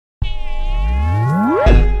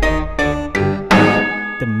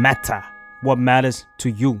matter what matters to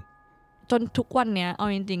you จนทุกวันเนี้ยเอา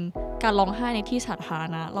จริงๆการร้องไห้ในที่สาธาร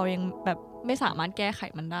ณะเรายังแบบไม่สามารถแก้ไข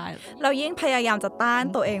มันได้เรายิ่งพยายามจะต้าน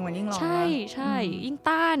ตัวเองมันยิ่งร้องใช่ใช่ยิ่ง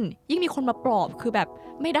ต้านยิ่งมีคนมาปลอบคือแบบ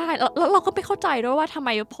ไม่ได้แล้วเราก็ไม่เข้าใจด้วยว่าทำไม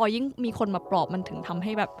พอยิ่งมีคนมาปลอบมันถึงทำใ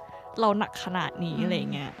ห้แบบเราหนักขนาดนี้อะไร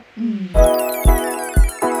เงี้ย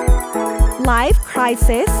Life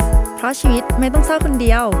Crisis เพราะชีวิตไม่ต้องเศร้าคนเ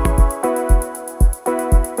ดียว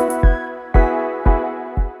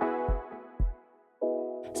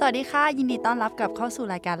สวัสดีค่ะยินดีต้อนรับกลับเข้าสู่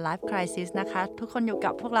รายการ Life Crisis นะคะทุกคนอยู่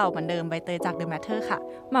กับพวกเราเหมือนเดิมใบเตยจาก The Matter ค่ะ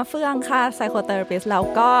มาเฟืองค่ะ Psychotherapist แล้ว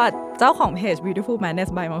ก็เจ้าของเพจ Beautiful Madness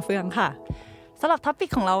by มาเฟืองค่ะสำหรับท็อปิก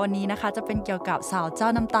ของเราวันนี้นะคะจะเป็นเกี่ยวกับสาวเจ้า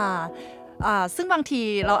น้ำตาซึ่งบางที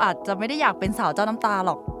เราอาจจะไม่ได้อยากเป็นสาวเจ้าน้ำตาห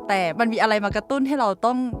รอกแต่มันมีอะไรมากระตุ้นให้เรา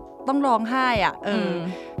ต้องร้องไห้อ่ะ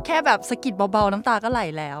แค่แบบสะกิดเบาๆน้ำตาก็ไหล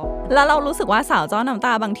แล้วเรารู้สึกว่าสาวเจ้าน้ำต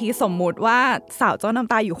าบางทีสมมุติว่าสาวเจ้าน้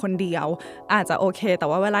ำตาอยู่คนเดียวอาจจะโอเคแต่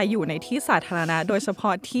ว่าเวลาอยู่ในที่สาธารณะโดยเฉพา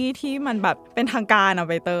ะที่มันแบบเป็นทางการอะใ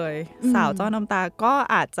บเตยสาวเจ้าน้ำตาก็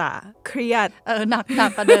อาจจะเครียดหนั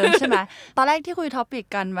กกว่าเดิมใช่ไหม ตอนแรกที่คุยท็อปิก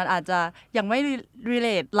กันมันอาจจะยังไม่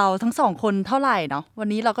relate เราทั้งสองคนเท่าไหร่เนาะวัน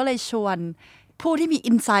นี้เราก็เลยชวนผู้ที่มี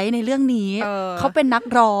อินไซต์ในเรื่องนี้เขาเป็นนัก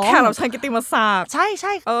ร้องแขกรับเชิญกิตติมศักดิ์ใ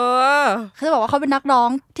ช่คือจะบอกว่าเขาเป็นนักร้อง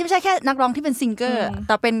ที่ไม่ใช่แค่นักร้องที่เป็นซิงเกอร์แ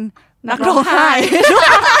ต่เป็นนักร้องไห้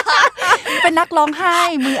เป็นนักร้องไห้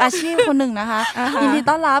มืออาชีพคนหนึ่งนะคะยินดี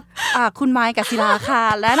ต้อนรับคุณไมค์กศิลาค่ะ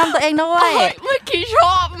และนำตัวเองด้วยเมื่อกี้ช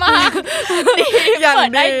อบมากดีเปิด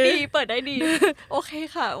ได้ดีโอเค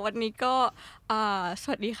ค่ะวันนี้ก็ส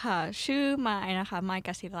วัสดีค่ะชื่อไมค์นะคะไมค์ก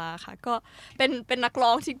ศิลาค่ะก็เป็นนักร้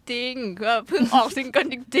องจริงๆก็เพิ่งออกซิงเกิล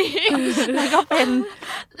จริงๆแล้วก็เป็น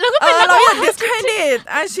เราอยาก discredit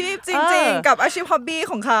อาชีพจริงๆกับอาชีพ hobby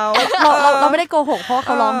ของเขาเราไม่ได้โกหกเพราะเข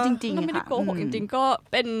าร้องจริงๆไม่ได้โกหกจริงๆก็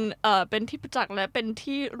เป็นที่ประจักษ์และเป็น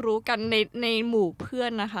ที่รู้กันในหมู่เพื่อ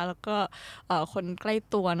นนะคะแล้วก็คนใกล้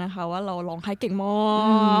ตัวนะคะว่าเราร้องไห้เก่งมา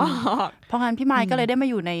กเพราะงั้นพี่ไมค์ก็เลยได้มา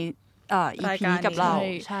อยู่ในEP กับเรา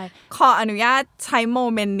ใช่ขออนุญาตใช้โม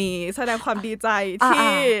เมนต์นี้แสดงความดีใจที่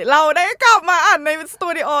เราได้กลับมาอัดในสตู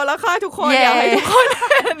ดิโอแล้วค่ะทุกคนอยากให้ทุกคน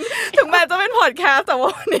เห็นถึงแม้จะเป็นพอดแคสต์แต่ว่า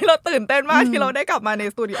วันนี้เราตื่นเต้นมากที่เราได้กลับมาใน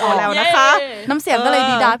สตูดิโอแล้วนะคะน้ำเสียงก็เลย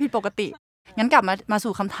ดีด้าผิดปกติงั้นกลับมา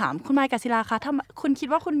สู่คำถามคุณไมค์กศิลาคะถ้าคุณคิด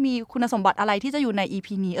ว่าคุณมีคุณสมบัติอะไรที่จะอยู่ใน EP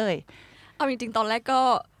นี้เอาจริงๆตอนแรก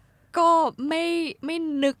ก็ไม่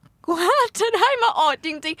นึกว่าจะได้มาออกจ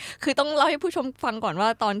ริงๆคือต้องเล่าให้ผู้ชมฟังก่อนว่า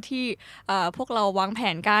ตอนที่พวกเราวางแผ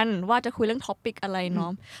นกันว่าจะคุยเรื่องท็อปิกอะไรเนา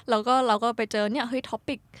ะแล้วก็เราก็ไปเจอเนี่ยเฮ้ยท็อ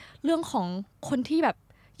ปิกเรื่องของคนที่แบบ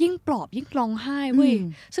ยิ่งปลอบยิ่งร้องไห้เว้ย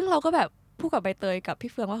ซึ่งเราก็แบบพูดกับใบเตยกับ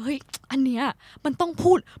พี่เฟืองว่าเฮ้ยอันเนี้ยมันต้อง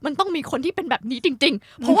พูดมันต้องมีคนที่เป็นแบบนี้จริง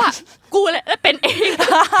ๆเพราะว่ากูแหละเป็นเอง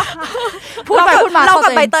พูดไปพูดมาเรากั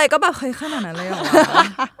บใบเตยก็แบบเคยขนาดนั้นเลยเหรอ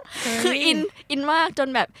คืออินมากจน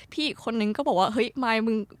แบบพี่คนนึงก็บอกว่าเฮ้ยไมค์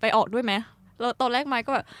มึงไปออกด้วยไหมแล้วตอนแรกไมค์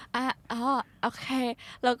ก็แบบโอเค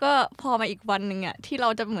แล้วก็พอมาอีกวันนึงอ่ะที่เรา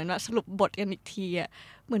จะเหมือนแบบสรุปบทกันอีกทีอ่ะ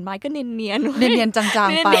เหมือนไมค์ก็เนียนจาง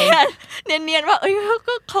ๆไปเนียนว่าเอ้ย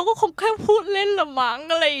เขาก็คงแค่พูดเล่นละมั้ง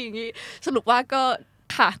อะไรอย่างงี้สรุปว่าก็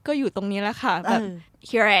ค่ะก็อยู่ตรงนี้แล้วค่ะแบบ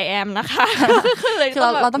here I am นะคะคือ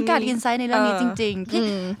เราต้องการอินไซต์ในเรื่องนี้จริงๆพี่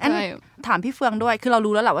ถามพี่เฟืองด้วยคือเรา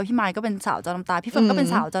รู้แล้วแหละว่าพี่ไมค์ก็เป็นสาวเจ้าน้ำตาพี่เฟืองก็เป็น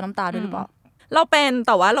สาวเจ้าน้ำตาด้วยหรือเปล่าเราเป็นแ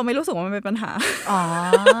ต่ว่าเราไม่รู้สึกว่ามันเป็นปัญหา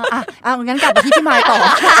งั้นกลับมาที่พี่ไมค์ต่อ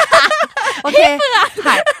โอเค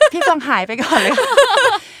พี่เฟืองหายไปก่อนเลย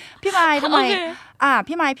พี่ไมค์ทำไม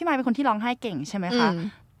พี่ไมค์เป็นคนที่ร้องไห้เก่งใช่ไหมคะ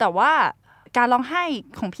แต่ว่าการร้องไห้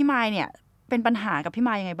ของพี่ไมค์เนี่ยเป็นปัญหากับพี่ไม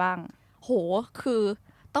ค์ยังไงบ้างโหคือ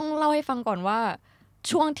ต้องเล่าให้ฟังก่อนว่า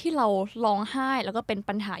ช่วงที่เราร้องไห้แล้วก็เป็น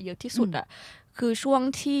ปัญหาเยอะที่สุดอ่ะคือช่วง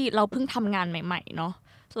ที่เราเพิ่งทำงานใหม่ๆเนาะ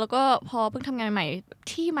แล้วก็พอเพิ่งทำงานใหม่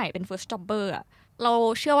ที่ใหม่เป็น first jobber อ่ะเรา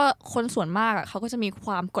เชื่อว่าคนส่วนมากอ่ะเขาก็จะมีค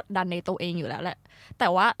วามกดดันในตัวเองอยู่แล้วแหละแต่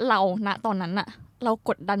ว่าเราณตอนนั้นอ่ะเรา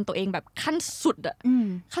กดดันตัวเองแบบขั้นสุดอ่ะ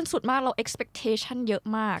ขั้นสุดมากเรา expectation เยอะ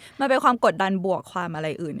มากมันเป็นความกดดันบวกความอะไร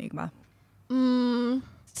อื่นอีกป่ะ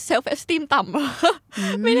self esteem ต่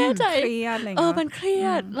ำไม่แน่ใจเครียดอะไรเงี้ยมันเครีย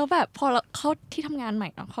ดแล้วแบบพอเข้าที่ทำงานใหม่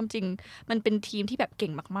เนาะความจริงมันเป็นทีมที่แบบเก่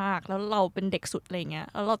งมากๆแล้วเราเป็นเด็กสุดอะไรเงี้ย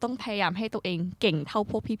แล้วเราต้องพยายามให้ตัวเองเก่งเท่า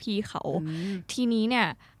พวกพี่ๆเขาทีนี้เนี่ย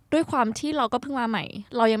ด้วยความที่เราก็เพิ่งมาใหม่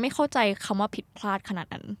เรายังไม่เข้าใจคำว่าผิดพลาดขนาด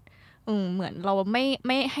นั้นเหมือนเราไ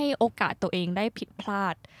ม่ให้โอกาสตัวเองได้ผิดพลา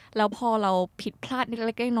ดแล้วพอเราผิดพลาดเ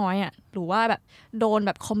ล็กๆน้อยๆอ่ะหรือว่าแบบโดนแ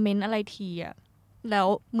บบคอมเมนต์อะไรทีอ่ะแล้ว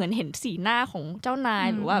เหมือนเห็นสีหน้าของเจ้านาย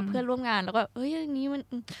หรือว่าเพื่อนร่วมงานแล้วก็เอ้ยอย่างนี้มัน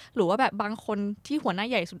หรือว่าแบบบางคนที่หัวหน้า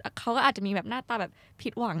ใหญ่สุดเขาก็อาจจะมีแบบหน้าตาแบบผิ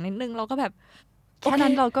ดหวังนิดนึงเราก็แบบแค่นั้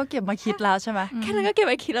นเราก็เก็บมาคิดแล้วใช่ไหมแค่นั้นก็เก็บ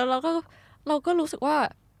มาคิดแล้วเราก็รู้สึกว่า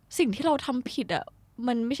สิ่งที่เราทำผิดอ่ะ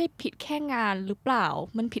มันไม่ใช่ผิดแค่งานหรือเปล่า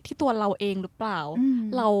มันผิดที่ตัวเราเองหรือเปล่า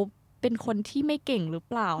เราเป็นคนที่ไม่เก่งหรือ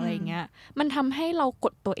เปล่าอะไรเงี้ยมันทำให้เราก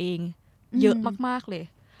ดตัวเองเยอะมากๆเลย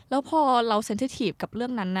แล้วพอเราเซนซิทีฟกับเรื่อ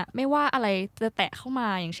งนั้นน่ะไม่ว่าอะไรจะแตะเข้ามา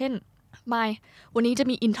อย่างเช่นไม่วันนี้จะ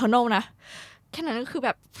มี internal นะแค่นั้นก็คือแบ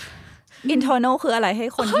บ internal คืออะไรให้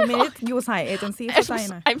คนที่ไม่ได้อยู่สายเอเจนซี่เข้าใจ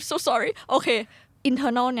หน่อย I'm so sorry โอเค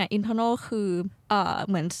internal เนี่ย internal คือ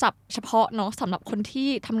เหมือนศัพท์เฉพาะเนาะสำหรับคนที่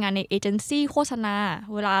ทำงานในเอเจนซี่โฆษณา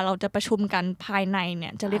เวลาเราจะประชุมกันภายในเนี่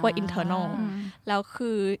ยจะเรียกว่า internal แล้วคื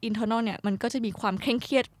อ internal เนี่ยมันก็จะมีความเคร่งเค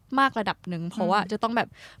รียดมากระดับหนึ่งเพราะว่าจะต้องแบบ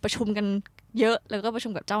ประชุมกันเยอะแล้วก็ประชุ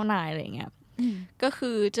มกับเจ้านายอะไรอย่างเงี้ยก็คื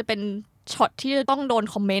อจะเป็นช็อตที่จะต้องโดน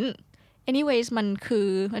คอมเมนต์ anyways มัน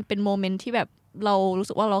เป็นโมเมนต์ที่แบบเรารู้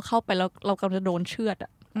สึกว่าเราเข้าไปแล้วเรากำลังจะโดนเชือดอ่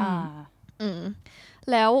ะ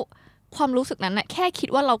แล้วความรู้สึกนั้นน่ะแค่คิด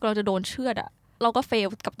ว่าเรากำลังจะโดนเชือดอ่ะเราก็เฟล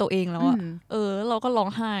กับตัวเองแล้วอ่ะเราก็ร้อง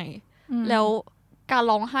ไห้แล้วการ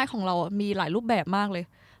ร้องไห้ของเรามีหลายรูปแบบมากเลย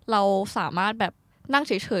เราสามารถแบบนั่งเ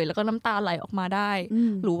ฉยๆแล้วก็น้ำตาไหลออกมาได้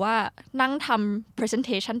หรือว่านั่งทำ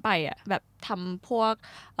presentation ไปอ่ะแบบทำพวก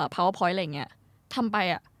PowerPoint อะไรเงี้ยทำไป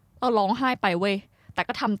อ่ะเราร้องไห้ไปเว้ยแต่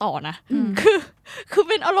ก็ทำต่อนะคือ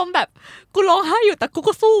เป็นอารมณ์แบบกูร้องไห้อยู่แต่กู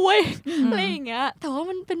ก็สู้เว้ยอะไรอย่างเงี้ยแต่ว่า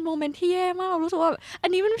มันเป็นโมเมนต์ที่แย่มากเรารู้สึกว่าอัน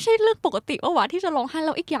นี้มันไม่ใช่เรื่องปกติว่าที่จะร้องไห้แ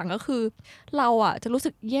ล้วอีกอย่างก็คือเราอ่ะจะรู้สึ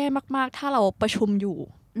กแย่มากๆถ้าเราประชุมอยู่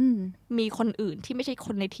มีคนอื่นที่ไม่ใช่ค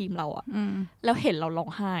นในทีมเราอ่ะแล้วเห็นเราร้อง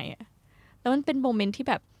ไห้อ่ะแล้วมันเป็นโมเมนต์ที่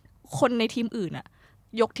แบบคนในทีมอื่นอ่ะ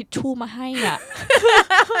ยกทิชชู่มาให้อ่ะ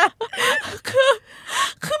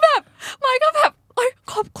คือแบบไม่ก็แบบ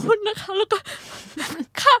ขอบคุณนะคะแล้วก็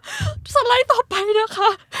ค่ะสไลด์ต่อไปนะคะ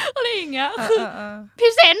อะไรอย่างเงี้ยคือพรี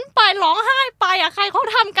เซนต์ไปร้องไห้ไปอะใครเขา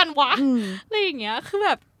ทำกันวะอะไรอย่างเงี้ยคือแบ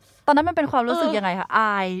บตอนนั้นมันเป็นความรู้สึกยังไงคะ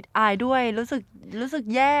อายด้วยรู้สึก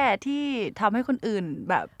แย่ที่ทำให้คนอื่น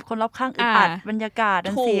แบบคนรอบข้างอึดอัดบรรยากาศ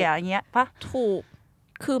มันเสียอย่างเงี้ยปะถูก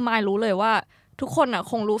คือมายรู้เลยว่าทุกคนอะ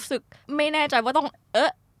คงรู้สึกไม่แน่ใจว่าต้อง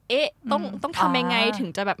ต้องทำยังไงถึง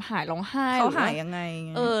จะแบบหายร้องไห้เขาหายยังไง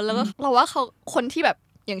แล้วก็เราว่าเขาคนที่แบบ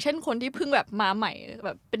อย่างเช่นคนที่เพิ่งแบบมาใหม่แบ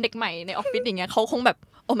บเป็นเด็กใหม่ในออฟฟิศอย่างเงี้ยเขาคงแบบ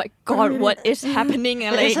oh my god what is happening อ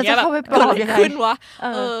ะไรอย่างเงี้ยแบบเกิดอะไรขึ้นวะ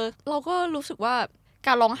เราก็รู้สึกว่าก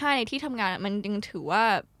ารร้องไห้ในที่ทำงานมันยังถือว่า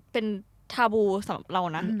เป็นทาบูสำหรับเรา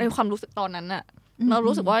นะในความรู้สึกตอนนั้นอะเรา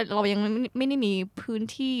รู้สึกว่าเรายังไม่ได้มีพื้น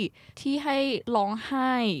ที่ที่ให้ร้องไ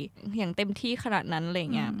ห้อย่างเต็มที่ขนาดนั้นอะไร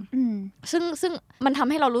เงี้ยซึ่งมันทำ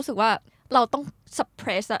ให้เรารู้สึกว่าเราต้อง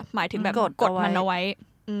suppress อะหมายถึงแบบกดมันเอาไว้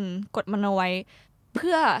กดมันเอาไว้เ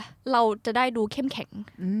พื่อเราจะได้ดูเข้มแข็ง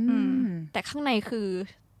แต่ข้างในคือ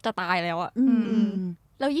จะตายแล้วอะ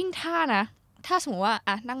แล้วยิ่งถ้าสมมติว่าอ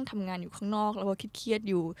ะนั่งทำงานอยู่ข้างนอกแล้วก็เครียด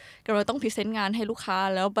อยู่เราต้องพรีเซนต์งานให้ลูกค้า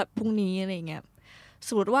แล้วแบบพรุ่งนี้อะไรเงี้ยส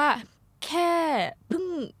มมติว่าแค่เพิ่ง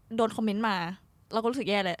โดนคอมเมนต์มาเราก็รู้สึก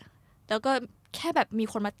แย่เลยแล้วก็แค่แบบมี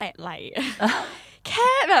คนมาแตะไหล่ แค่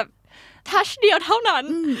แบบทัชเดียวเท่านั้น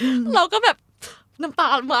เราก็แบบน้ำตา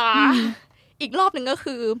มาอีกรอบหนึ่งก็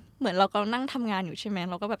คือเหมือนเราก็นั่งทำงานอยู่ใช่ไหม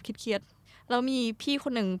เราก็แบบเครียดๆแล้วมีพี่ค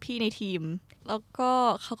นหนึ่งพี่ในทีมแล้วก็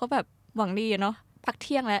เขาก็แบบหวังดีเนาะพักเ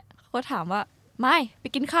ที่ยงแล้วเขาก็ถามว่าไม่ไป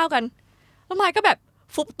กินข้าวกันแล้วไมค์ก็แบบ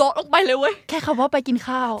ฟุบโต๊ะลงไปเลยเว้ยแค่คำว่าไปกิน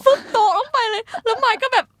ข้าวฟุบโต๊ะลงไปเลยแล้วไมค์ก็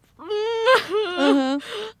แบบ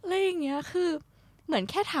อะไรอย่างเงี้ยคือเหมือน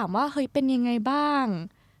แค่ถามว่าเฮ้ยเป็นยังไงบ้าง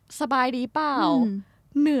สบายดีเปล่า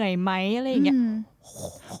เหนื่อยไหมอะไรอย่างเงี้ย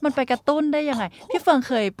มันไปกระตุ้นได้ยังไงพี่เฟิงเ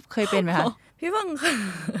คยเป็นไหมคะพี่เฟิง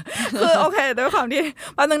คือโอเคด้วยความที่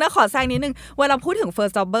แป๊บนึงนะขอแซงนิดนึงเวลาพูดถึง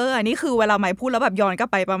first jobber อันนี้คือเวลาใหม่พูดแล้วแบบย้อนกลับ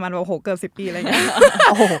ไปประมาณแบบโหเกือบ10 ปีอะไรเงี้ย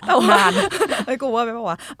โอ้โหนานกูว่าไปป่าว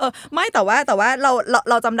วะไม่แต่ว่า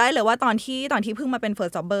เราจำได้เลยว่าตอนที่เพิ่งมาเป็น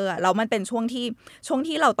first jobber อ่ะแล้วมันเป็นช่วง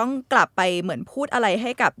ที่เราต้องกลับไปเหมือนพูดอะไรใ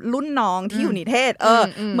ห้กับรุ่นน้องที่อยู่นิเทศ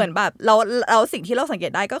เหมือนแบบเราสิ่งที่เราสังเก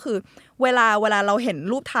ตได้ก็คือเวลาเราเห็น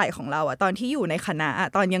รูปถ่ายของเราอ่ะตอนที่อยู่ในคณะ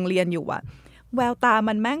ตอนยังเรียนอยู่อ่ะแววตา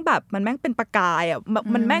มันแม่งเป็นประกายอ่ะ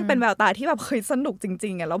มันแม่งเป็นแววตาที่แบบเคยสนุกจริ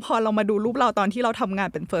งๆอ่ะแล้วพอเรามาดูรูปเราตอนที่เราทำงาน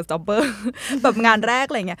เป็น first jobber แบบงานแรก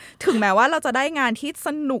อะไรเงี้ยถึงแม้ว่าเราจะได้งานที่ส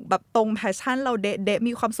นุกแบบตรงแพชชั่นเราเดะ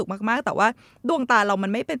มีความสุขมากๆแต่ว่าดวงตาเรามั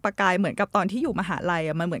นไม่เป็นประกายเหมือนกับตอนที่อยู่มหาลัย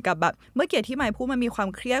อ่ะมันเหมือนกับแบบเมื่อกี้ที่ไมค์พูดมันมีความ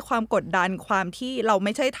เครียดความกดดันความที่เราไ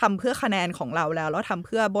ม่ใช่ทำเพื่อคะแนนของเราแล้วทำเ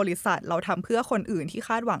พื่อบริษัทเราทำเพื่อคนอื่นที่ค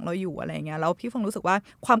าดหวังเราอยู่อะไรเงี้ยแล้วพี่ฟงรู้สึกว่า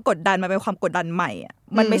ความกดดันมันเป็นความกดดันใหม่อ่ะ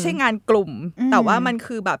มันไม่ใช่งานกลุ่มแต่ว่ามัน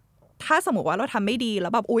คือแบบ ถ้าสมมติว่าเราทำไม่ดีแล้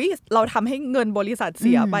วแบบอุ๊ยเราทำให้เงินบริษัทเ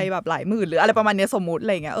สียไปแบบหลายหมื่นหรืออะไรประมาณนี้สมมุติอะ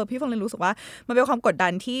ไรเงี้ยพี่เฟิงเลยรู้สึกว่ามันเป็นความกดดั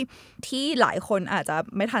นที่หลายคนอาจจะ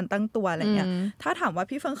ไม่ทันตั้งตัวอะไรเงี้ยถ้าถามว่า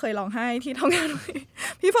พี่เฟิงเคยร้องไห้ที่ทำงาน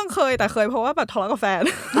พี่เฟิงเคยแต่เคยเพราะว่าแบบทะเลาะกับแฟน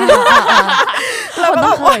แล้วก็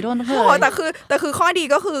โดนเคยแต่คือข้อดี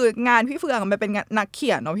ก็คืองานพี่เฟืองมันเป็นนักเขี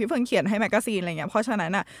ยนเนาะพี่เฟืองเขียนให้แมกกาซีนอะไรเงี้ยเพราะฉะนั้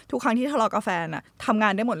นน่ะทุกครั้งที่ทะเลาะกับแฟนน่ะทำงา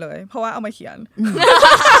นได้หมดเลยเพราะว่าเอามาเขียน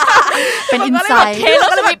เป็นอินไซต์เทเลอ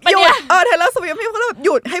ร์สวิฟต์เทเลอร์สวิฟต์พี่เฟิงก็แบบห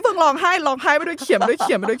ยุดให้เฟิงร้องไห้ไปด้วยเขียนไป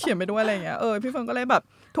ด้วยอะไรเงี้ยพี่เฟิงก็เลยแบบ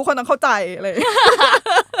ทุกคนต้องเข้าใจอะไร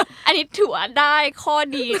อันนี้ถือว่าได้ข้อ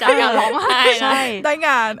ดีจากการร้องไห้นะได้ง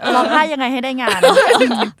านร้องไห้ยังไงให้ได้งาน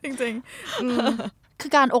จริงคื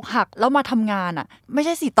อการอกหักแล้วมาทำงานอ่ะไม่ใ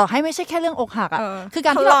ช่สิต่อให้ไม่ใช่แค่เรื่องอกหักอ่ะคือก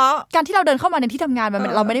ารที่เราเดินเข้ามาในที่ทำงานมั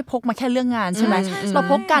นเราไม่ได้พกมาแค่เรื่องงานใช่ไหมเรา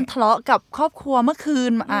พกการทะเลาะกับครอบครัวเมื่อคื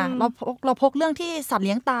นเราพกเรื่องที่สัตว์เ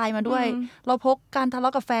ลี้ยงตายมาด้วยเราพกการทะเลา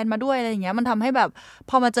ะกับแฟนมาด้วยอะไรอย่างเงี้ยมันทำให้แบบ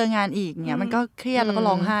พอมาเจองานอีกเงี้ยมันก็เครียดแล้วก็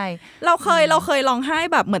ร้องไห้เราเคยร้องไห้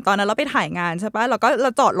แบบเหมือนตอนนั้นเราไปถ่ายงานใช่ปะเร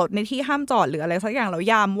าจอดรถในที่ห้ามจอดหรืออะไรสักอย่างเรา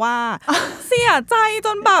ยามว่าเสียใจจ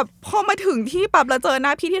นแบบพอมาถึงที่ปั๊บแล้วเจอหน้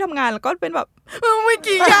าพี่ที่ทำงานแล้วก็เป็นแบบเมื่อ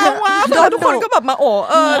กี้ยาวว่าทุกคนก็แบบมา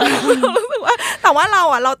รู้สึกว่าแต่ว่าเ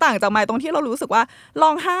ราต่างจากไมค์ตรงที่เรารู้สึกว่าร้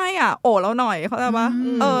องไห้เราหน่อยเข้าใจปะ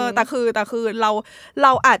แต่คือเร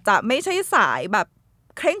าอาจจะไม่ใช่สายแบบ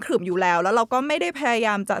เคร่งขรึมอยู่แล้วเราก็ไม่ได้พยาย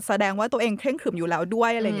ามจะแสดงว่าตัวเองเคร่งขรึมอยู่แล้วด้ว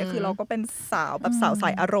ยอะไรเงี้ยคือเราก็เป็นสาวแบบสาวใส่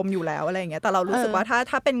อารมณ์อยู่แล้วอะไรเงี้ยแต่เรารู้สึกว่า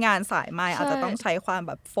ถ้าเป็นงานสายไมค์อาจจะต้องใช้ความแ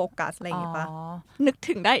บบโฟกัสอะไรอย่างเงี้ยป่ะนึก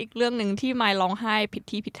ถึงได้อีกเรื่องนึงที่ไมค์ร้องไห้ผิด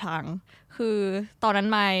ที่ผิดทางคือตอนนั้น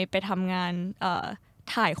ไมค์ไปทำงาน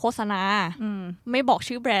ถ่ายโฆษณาไม่บอก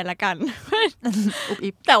ชื่อแบรนด์ละกันอุบอิ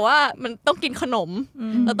บแต่ว่ามันต้องกินขนม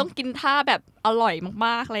เราต้องกินท่าแบบอร่อยม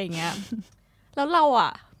ากๆอะไรอย่างเงี้ยแล้วเรา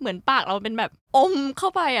เหมือนปากเราเป็นแบบอมเข้า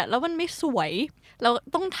ไปแล้วมันไม่สวยเรา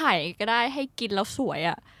ต้องถ่ายก็ได้ให้กินแล้วสวย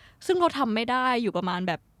ซึ่งเราทำไม่ได้อยู่ประมาณ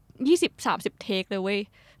แบบ20-30 เทคเลยเว้ย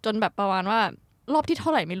จนแบบประมาณว่ารอบที่เท่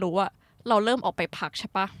าไหร่ไม่รู้เราเริ่มออกไปพักใช่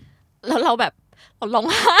ปะแล้วเราแบบเราร้อง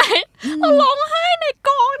ไห้ในก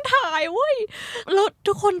องถ่ายเว้ยแล้ว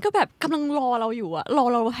ทุกคนก็แบบกำลังรอเราอยู่รอ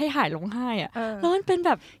เราให้หายร้องไห้แล้วมันเป็นแ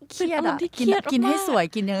บบเครียดที่เครียดกินให้สวย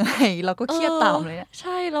กินยังไงเราก็เครียดตามเลยใ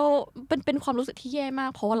ช่เราเป็นความรู้สึกที่แย่มาก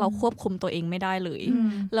เพราะว่าเราควบคุมตัวเองไม่ได้เลย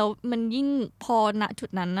แล้วมันยิ่งพอณจุด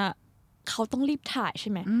นั้นเขาต้องรีบถ่ายใช่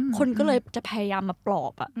ไหมคนก็เลยจะพยายามมาปลอ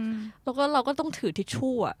บแล้วก็เราก็ต้องถือทิช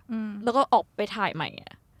ชู่แล้วก็ออกไปถ่ายใหม่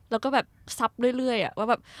แล้วก็แบบซับเรื่อยๆว่า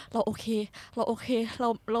แบบเราโอเคเร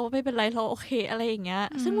าไม่เป็นไรเราโอเคอะไรอย่างเงี้ย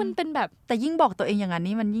ซึ่งมันเป็นแบบแต่ยิ่งบอกตัวเองอย่างนั้น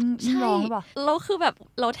นี่มันยิ่งร้องหรือเปล่าเราคือแบบ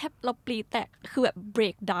เราแทบเราปรีแตกคือแบบ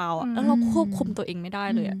break down แล้วเราควบคุมตัวเองไม่ได้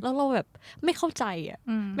เลยแล้วเราแบบไม่เข้าใจ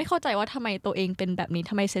ไม่เข้าใจว่าทำไมตัวเองเป็นแบบนี้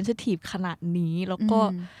ทำไม sensitive ขนาดนี้แล้วก็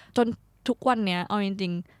จนทุกวันเนี้ยเอาจริ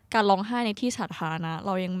งๆการร้องไห้ในที่สาธารณะเร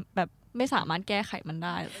ายังแบบไม่สามารถแก้ไขมันไ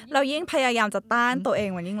ด้เรายิ่งพยายามจะต้านตัวเอง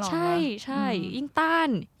มันยิ่งร้องใช่ยิ่งต้าน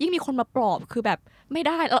ยิ่งมีคนมาปลอบคือแบบไม่ไ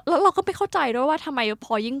ด้แล้วเราก็ไม่เข้าใจด้วยว่าทำไมพ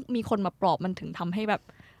อยิ่งมีคนมาปลอบมันถึงทำให้แบบ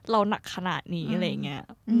เราหนักขนาดนี้อะไรเงี้ย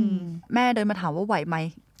แม่เดินมาถามว่าไหวไหม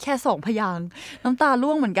แค่2 พยางค์น้ำตา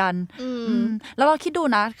ร่วงเหมือนกันแล้วเราคิดดู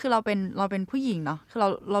นะคือเราเป็นผู้หญิงเนาะคือ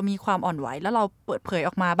เรามีความอ่อนไหวแล้วเราเปิดเผยอ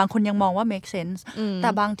อกมาบางคนยังมองว่า make sense แต่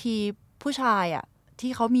บางทีผู้ชาย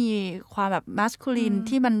ที่เขามีความแบบมัสคูลิน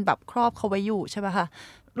ที่มันแบบครอบเขาไว้อยู่ใช่ไหมคะ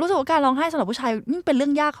รู้สึกว่าการร้องไห้สำหรับผู้ชายยิ่งเป็นเรื่อ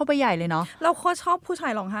งยากเข้าไปใหญ่เลยเนาะเราโคตรชอบผู้ชา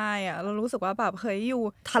ยร้องไห้เรารู้สึกว่าแบบเคยอยู่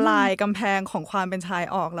ทลายกำแพงของความเป็นชาย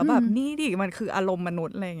ออกแล้วแบบนี่ดิมันคืออารมณ์มนุษ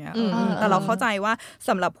ย์อะไรเงี้ยแต่เราเข้าใจว่าส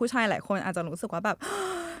ำหรับผู้ชายหลายคนอาจจะรู้สึกว่าแบบ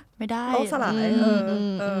ไม่ได้โลกสลาย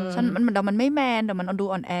ฉันมันไม่แมนเดี๋ยวมันดู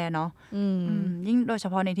อ่อนแอเนาะยิ่งโดยเฉ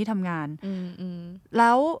พาะในที่ทำงานแ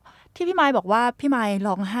ล้วที่พี่ไมค์บอกว่าพี่ไมค์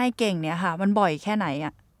ร้องไห้เก่งเนี่ยค่ะมันบ่อยแค่ไหน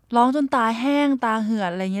ร้องจนตาแห้งตาเหือด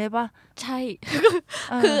อะไรอย่างเงี้ยเลยป่ะใช่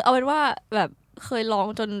คือเอาเป็นว่าแบบเคยร้อง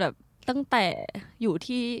จนแบบตั้งแต่อยู่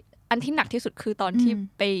ที่อันที่หนักที่สุดคือตอนที่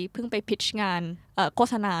เพิ่งไปพิชงานโฆ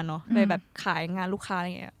ษณาเนาะไปแบบขายงานลูกค้าอะไร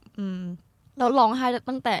เงี้ยแล้วร้องไห้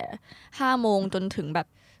ตั้งแต่5 โมงจนถึงแบบ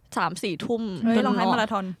3-4 ทุ่มจนร้องไห้มารา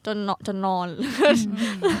ธอนจนนอน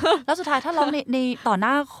แล้วสุดท้ายถ้าร้องในต่อห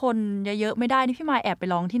น้าคนเยอะๆไม่ได้นี่พี่มายแอบไป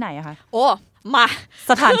ร้องที่ไหนอะคะโอ้มา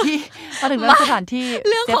สถานที่มาถึงสถานที่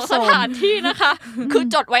เรื่องของสถานที่นะคะคือ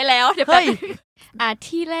จดไว้แล้วเดี๋ยวไป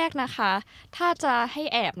ที่แรกนะคะถ้าจะให้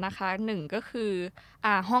แอบนะคะ1ก็คือ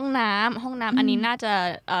ห้องน้ำอันนี้น่าจะ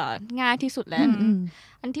ง่ายที่สุดแล้ว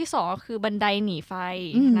อันที่2คือบันไดหนีไฟ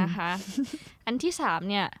นะคะอันที่3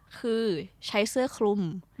เนี่ยคือใช้เสื้อคลุม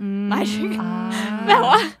หมายถึงแบ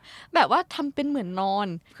บว่าทำเป็นเหมือนนอน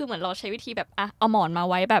คือเหมือนเราใช้วิธีแบบเอาหมอนมา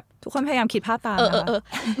ไว้แบบทุกคนพยายามคิดภาพตาม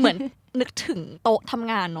เหมือน นึกถึงโต๊ะท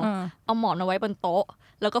ำงานเนาะเอาหมอนเอาไว้บนโต๊ะ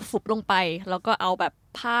แล้วก็ฟุบลงไปแล้วก็เอาแบบ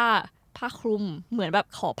ผ้าคลุมเหมือนแบบ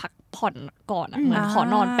ขอพักผ่อนก่อนเหมือนขอ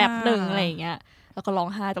นอนแป๊บนึงอะไรอย่างเงี้ยแล้วก็ร้อง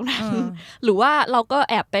ไห้ตรงนั้นหรือว่าเราก็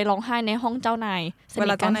แอบไปร้องไห้ในห้องเจ้านายเว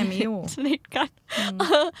ลาเจ้านายไม่อยู่สนิทกัน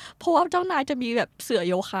เพราะว่าเจ้านายจะมีแบบเสื่อ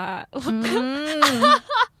โยคะ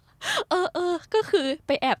ก็คือไ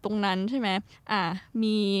ปแอบตรงนั้นใช่ไหม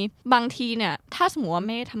มีบางทีเนี่ยถ้าสมมติว่าไ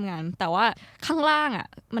ม่ทำงานแต่ว่าข้างล่าง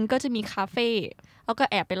มันก็จะมีคาเฟ่แล้วก็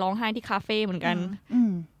แอบไปร้องไห้ที่คาเฟ่เหมือนกัน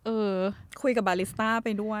คุยกับบาริสต้าไป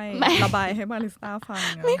ด้วยระบายให้บาริสต้าฟัง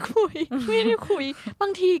ไม่ได้คุยบา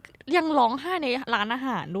งทียังร้องไห้ในร้านอาห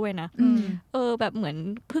ารด้วยนะแบบเหมือน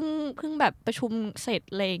เพิ่งแบบประชุมเสร็จ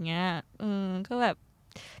อะไรอย่างเงี้ยก็แบบ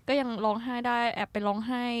ก็ยังร้องไห้ได้แอบไปร้องไ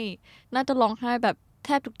ห้น่าจะร้องไห้แบบแท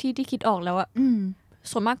บทุกที่ที่คิดออกแล้ว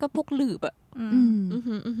ส่วนมากก็พวกหลืบ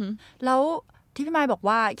แล้วที่พี่ไมค์บอก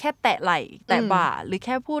ว่าแค่แตะไหล่แตะบ่าหรือแ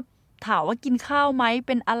ค่พูดถามว่ากินข้าวไหมเ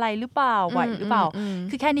ป็นอะไรหรือเปล่าไหวหรือเปล่า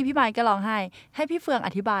คือแค่นี้พี่ไมค์ก็ร้องไห้ให้พี่เฟืองอ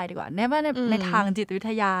ธิบายดีกว่าแน่ว่าในทางจิตวิท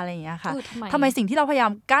ยาอะไรอย่างเงี้ยค่ะทำไมสิ่งที่เราพยายา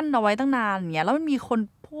มกั้นเอาไว้ตั้งนานอย่างเงี้ยแล้วมันมีคน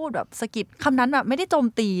พูดแบบสะกิดคำนั้นแบบไม่ได้โจม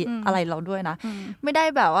ตีอะไรเราด้วยนะไม่ได้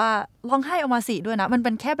แบบว่าร้องไห้ออกมาสิด้วยนะมันเ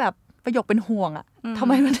ป็นแค่แบบประโยคเป็นห่วงทำ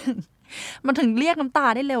ไมมันถึงเรียกน้ำตา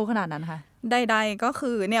ได้เร็วขนาดนั้นคะใดๆก็คื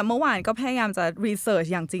อเนี่ยเมื่อวานก็พยายามจะรีเสิร์ช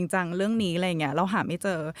อย่างจริงจังเรื่องนี้อะไรเงี้ยเราหาไม่เจ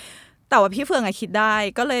อแต่ว่าพี่เฟืองคิดได้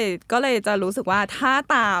ก็เลยจะรู้สึกว่าถ้า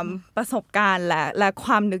ตามประสบการณ์และค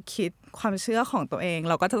วามนึกคิดความเชื่อของตัวเอง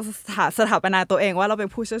เราก็จะสถาปนาตัวเองว่าเราเป็น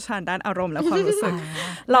ผู้เชี่ยวชาญด้านอารมณ์และความรู้สึก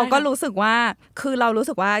เราก็รู้สึกว่าคือเรารู้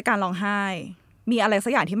สึกว่าการร้องไห้มีอะไรสั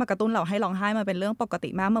กอย่างที่มากระตุ้นเราให้ร้องไห้มันเป็นเรื่องปกติ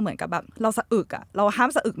มากมันเหมือนกับแบบเราสะอึกเราห้าม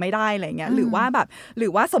สะอึกไม่ได้อะไรเงี้ยหรือ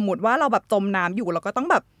ว่าสมมติว่าเราแบบจมน้ำอยู่เราก็ต้อง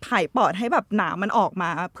แบบถ่ายปอดให้แบบน้ำมันออกมา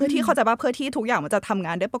เพื่อที่เขาจะว่าเพื่อที่ทุกอย่างมันจะทำง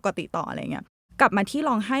านได้ปกติต่ออะไรเงี้ยกลับมาที่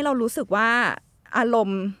ร้องไห้เรารู้สึกว่าอารม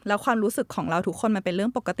ณ์และความรู้สึกของเราทุกคนมันเป็นเรื่อ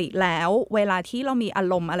งปกติแล้วเวลาที่เรามีอา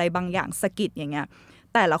รมณ์อะไรบางอย่างสะกิดอย่างเงี้ย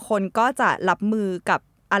แต่ละคนก็จะรับมือกับ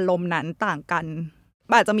อารมณ์นั้นต่างกัน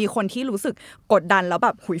อาจจะมีคนที่รู้สึกกดดันแล้วแบ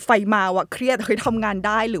บหุยไฟมาว่ะเครียดทำงานไ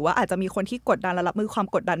ด้หรือว่าอาจจะมีคนที่กดดันแล้วรับมือความ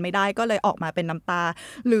กดดันไม่ได้ก็เลยออกมาเป็นน้ำตา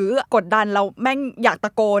หรือกดดันเราแม่งอยากต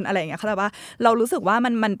ะโกนอะไรอย่างเงี้ยเข้าใจป่ะเรารู้สึกว่า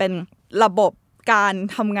มันเป็นระบบการ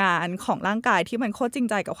ทำงานของร่างกายที่มันโคตรจริง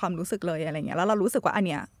ใจกับความรู้สึกเลยอะไรเงี้ยแล้วเรารู้สึกว่าอันเ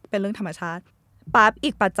นี้ยเป็นเรื่องธรรมชาติปั๊บอี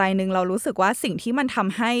กปัจจัยนึงเรารู้สึกว่าสิ่งที่มันท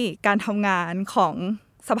ำให้การทำงานของ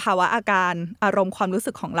สภาวะอาการอารมณ์ความรู้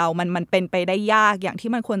สึกของเรามันเป็นไปได้ยากอย่างที่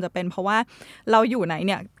มันควรจะเป็นเพราะว่าเราอยู่ในเ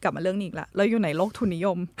นี่ยกลับมาเรื่องนี้อีกละเราอยู่ในโลกทุนนิย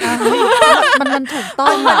ม มันถูกต้อ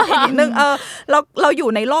งนึงเราอยู่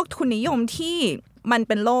ในโลกทุนนิยมที่มันเ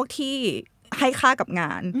ป็นโลกที่ให้ค่ากับง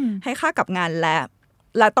านให้ค่ากับงานแ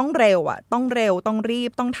ละต้องเร็วต้องเร็วต้องรี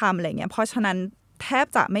บต้องทำอะไรเงี้ยเพราะฉะนั้นแทบ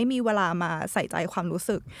จะไม่มีเวลามาใส่ใจความรู้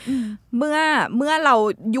สึกเมื่อเรา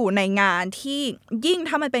อยู่ในงานที่ยิ่ง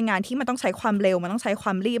ถ้ามันเป็นงานที่มันต้องใช้ความเร็วมันต้องใช้คว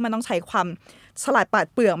ามรีบมันต้องใช้ความฉลาดปราด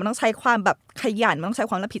เปรื่องมันต้องใช้ความแบบขยันมันต้องใช้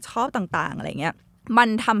ความรับผิดชอบต่างๆอะไรเงี้ยมัน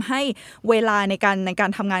ทำให้เวลาในกา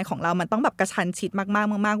รทำงานของเรามันต้องแบบกระชันชิดม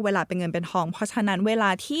ากๆเวลาเป็นเงินเป็นทองเพราะฉะนั้นเวลา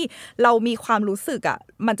ที่เรามีความรู้สึก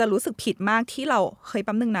มันจะรู้สึกผิดมากที่เราเคยแ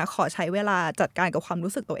ป๊บนึงนะขอใช้เวลาจัดการกับความ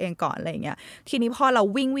รู้สึกตัวเองก่อนอะไรเงี้ยทีนี้พอเรา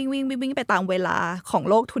วิ่งไปตามเวลาของ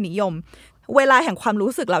โลกทุนนิยมเวลาแห่งความ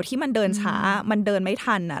รู้สึกเราที่มันเดินช้ามันเดินไม่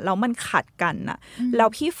ทันแล้วมันขัดกันแล้ว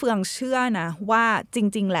พี่เฟืองเชื่อนะว่าจ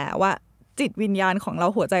ริงๆแล้วจิตวิญญาณของเรา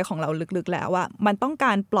หัวใจของเราลึกๆแล้วมันต้องก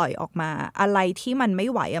ารปล่อยออกมาอะไรที่มันไม่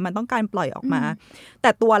ไหวมันต้องการปล่อยออกมาแต่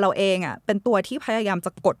ตัวเราเองเป็นตัวที่พยายามจ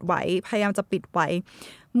ะกดไว้พยายามจะปิดไว้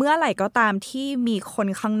เมื่อไหร่ก็ตามที่มีคน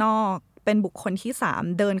ข้างนอกเป็นบุคคลที่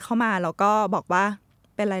3เดินเข้ามาแล้วก็บอกว่า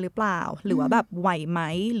เป็นอะไรหรือเปล่าหรือว่าแบบไหวไหม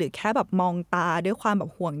หรือแค่แบบมองตาด้วยความแบบ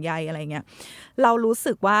ห่วงใยอะไรเงี้ยเรารู้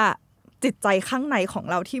สึกว่าจิตใจข้างในของ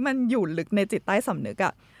เราที่มันอยู่ลึกในจิตใต้สำนึก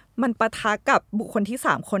มันปะทะกับบุคคลที่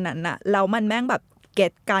3คนนั้นน่ะแล้วมันแม่งแบบเก็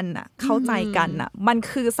ทกันน่ะเข้าใจกันน่ะมัน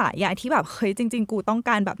คือสายใยที่แบบเฮ้ยจริงๆกูต้อง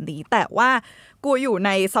การแบบนี้แต่ว่ากูอยู่ใ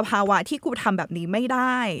นสภาวะที่กูทำแบบนี้ไม่ไ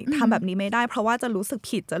ด้ทำแบบนี้ไม่ได้เพราะว่าจะรู้สึก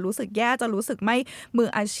ผิดจะรู้สึกแย่จะรู้สึกไม่มือ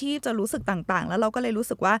อาชีพจะรู้สึกต่างๆแล้วเราก็เลยรู้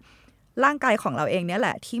สึกว่าร่างกายของเราเองเนี่ยแห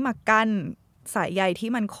ละที่มากั้นสายใยที่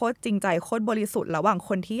มันโคตรจริงใจโคตรบริสุทธิ์ระหว่างค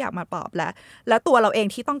นที่อยากมาปลอบและตัวเราเอง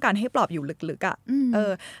ที่ต้องการให้ปลอบอยู่ลึก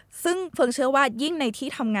ๆซึ่งเฟิงเชื่อว่ายิ่งในที่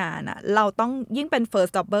ทำงานเราต้องยิ่งเป็น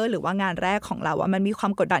first jobber หรือว่างานแรกของเรามันมีควา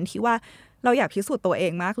มกดดันที่ว่าเราอยากพิสูจน์ตัวเอ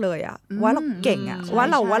งมากเลยว่าเราเก่งว่า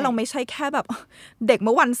เราไม่ใช่แค่แบบเด็กเ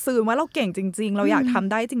มื่อวันซืนว่าเราเก่งจริงๆเราอยากท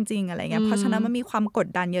ำได้จริงๆอะไรเงี้ยเพราะฉะนั้นมันมีความกด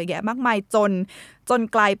ดันเยอะแยะมากมายจน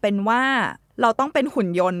กลายเป็นว่า เราต้องเป็นหุ่น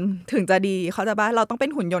ยนต์ถึงจะดีเขาจะเราต้องเป็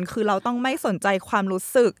นหุ่นยนต์คือเราต้องไม่สนใจความรู้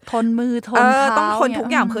สึกทนมือทนเท้าต้องทนทุก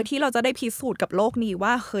อย่างเพื่อที่เราจะได้พิสูจน์กับโลกนี้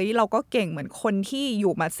ว่าเฮ้ยเราก็เก่งเหมือนคนที่อ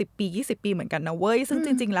ยู่มา10ปี20ปีเหมือนกันนะเว้ยซึ่งจ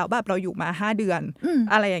ริงๆแล้วแบบเราอยู่มา5เดือน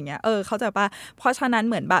อะไรอย่างเงี้ยเขาใจป่ะเพราะฉะนั้น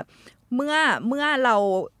เหมือนแบบเมื่อเรา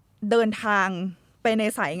เดินทางไปใน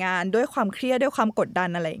สายงานด้วยความเครียดด้วยความกดดัน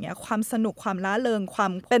อะไรอย่างเงี้ยความสนุกความร่าเริงควา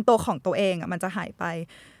มเป็นตัวของตัวเองอ่ะมันจะหายไป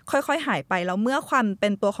ค่อยๆหายไปแล้วเมื่อความเป็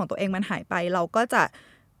นตัวของตัวเองมันหายไปเราก็จะ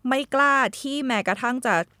ไม่กล้าที่แม้กระทั่งจ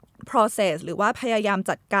ะ process หรือว่าพยายาม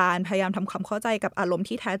จัดการพยายามทำความเข้าใจกับอารมณ์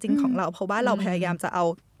ที่แท้จริงของเราเพราะว่าเราพยายามจะเอา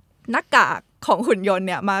หน้ากากของหุ่นยนต์เ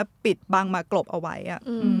นี่ยมาปิดบังมากลบเอาไว้อ่ะ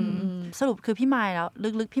สรุปคือพี่มายแล้ว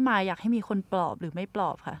ลึกๆพี่มายอยากให้มีคนปลอบหรือไม่ปล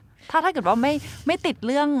อบค่ะถ้าเกิดว่าไม่ติดเ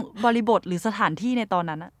รื่องบริบทหรือสถานที่ในตอน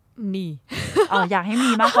นั้นอะมีอยากให้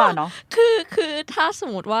มีมากกว่าเนาะคือถ้าสม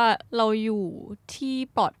มติว่าเราอยู่ที่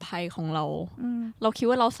ปลอดภัยของเราเราคิด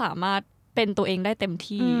ว่าเราสามารถเป็นตัวเองได้เต็ม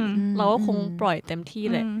ที่เราก็คงปล่อยเต็มที่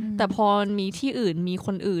เลยแต่พอมีที่อื่นมีค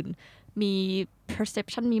นอื่นมี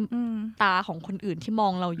perception มีตาของคนอื่นที่มอ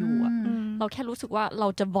งเราอยู่อะเราแค่รู้สึกว่าเรา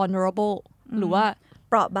จะ vulnerable หรือว่า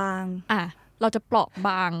เปราะบางเราจะเปราะบ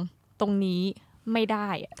างตรงนี้ไม่ได้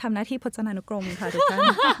ทำหน้าที่พจนานุกรมค่ะทุกท่าน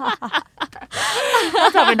นอ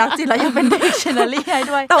กจากเป็นนักจิตแล้วยังเป็น dictionary ให้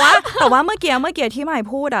ด้วยแต่ว่าเมื่อกี้ที่มาย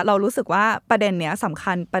พูดอะเรารู้สึกว่าประเด็นเนี้ยสำ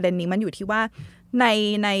คัญประเด็นนี้มันอยู่ที่ว่า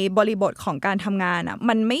ในบริบทของการทำงานอ่ะ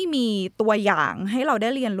มันไม่มีตัวอย่างให้เราได้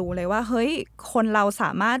เรียนรู้เลยว่าเฮ้ยคนเราส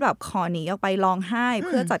ามารถแบบขอหนีออกไปร้องไห้เ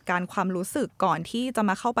พื่อจัดการความรู้สึกก่อนที่จะ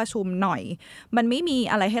มาเข้าประชุมหน่อยมันไม่มี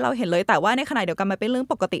อะไรให้เราเห็นเลยแต่ว่าในขณะเดียวกันมันเป็นเรื่อง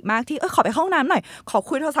ปกติมากที่ขอไปห้องน้ำหน่อยขอ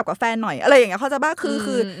คุยโทรศัพท์กับแฟนหน่อยอะไรอย่างเงี้ยเขาจะบ้าคือ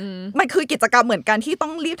มันคือกิจกรรมเหมือนกันที่ต้อ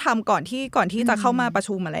งรีบทำก่อนที่จะเข้ามาประ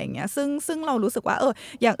ชุมอะไรอย่างเงี้ยซึ่งเรารู้สึกว่า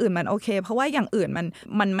อย่างอื่นมันโอเคเพราะว่าอย่างอื่น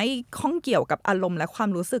มันไม่ข้องเกี่ยวกับอารมณ์และความ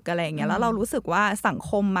รู้สึกอะไรอย่างเงี้ยแล้วเรารู้สึกว่าสัง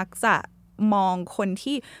คมมักจะมองคน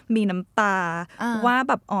ที่มีน้ำตาว่า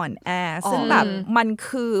แบบอ่อนแอซึ่งแบบ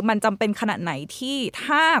มันจำเป็นขนาดไหนที่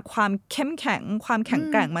ถ้าความเข้มแข็งความแข็ง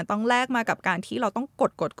แกร่งมันต้องแลกมากับการที่เราต้อง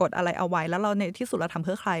กดอะไรเอาไว้แล้วเราในที่สุดเราทำเ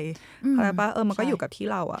พื่อใครอะไรปะมันก็อยู่กับที่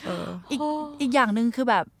เราอีกอย่างนึงคือ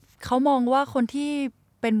แบบเขามองว่าคนที่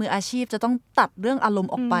เป็นมืออาชีพจะต้องตัดเรื่องอารม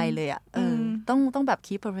ณ์ออกไปเลยอ่ะต้องแบบ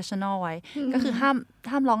keep professional ไว้ก็คือห้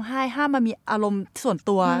ามร้องไห้ห้ามมามีอารมณ์ส่วน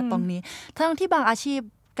ตัวตรงนี้ทั้งที่บางอาชีพ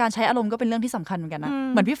การใช้อารมณ์ก็เป็นเรื่องที่สำคัญเหมือนกันนะ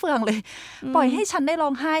เหมือนพี่เฟืองเลยปล่อยให้ฉันได้ร้อ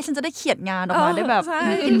งไห้ฉันจะได้เขียนงานออกมาได้แบบ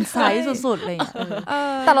อินไซต์สุดๆเลย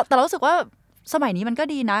แต่เรารู้สึกว่าสมัยนี้มันก็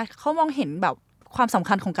ดีนะเขามองเห็นแบบความสำ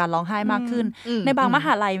คัญของการร้องไห้มากขึ้นในบางมห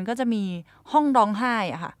าลัยมันก็จะมีห้องร้องไห้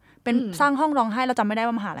อะค่ะเป็นสร้างห้องร้องไห้เราจำไม่ได้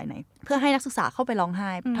ว่ามหาลัยไหนเพื่อให้นักศึกษาเข้าไปร้องไห้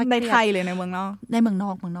ในไทยเลยในเมืองนอ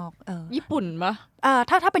กญี่ปุ่นปะ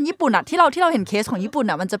ถ้าเป็นญี่ปุ่นอะที่เราเห็นเคสของญี่ปุ่น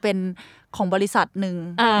อะมันจะเป็นของบริษัทหนึ่ง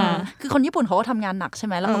คือคนญี่ปุ่นเขาก็ทำงานหนักใช่ไ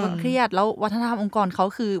หมแล้วเขาก็เครียดแล้ววัฒนธรรมองค์กรเขา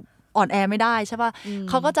คืออ่อนแอไม่ได้ใช่ป่ะ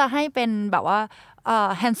เขาก็จะให้เป็นแบบว่า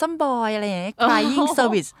handsome boy อะไรอย่างเงี้ย crying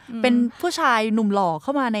service เป็นผู้ชายหนุ่มหล่อเข้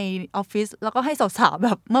ามาในออฟฟิศแล้วก็ให้สาวๆแบ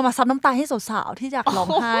บมาซับน้ำตาให้สาวๆที่อยากร้อง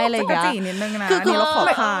ไห้อะไรอย่างเงี้ยคือเราขอ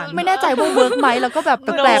ผ่านไม่แน่ใจว่าเวิร์กไหมแล้วก็แบบแ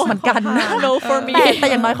ปลกๆเหมือนกัน no for me แต่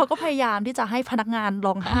อย่างน้อยเขาก็พยายามที่จะให้พนักงาน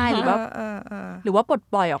ร้องไห้หรือว่าปลด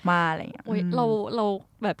ปล่อยออกมาอะไรอย่างเงี้ยเรา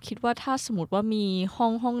แบบคิดว่าถ้าสมมติว่ามี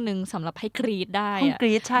ห้องนึงสำหรับให้กรีดได้ห้องก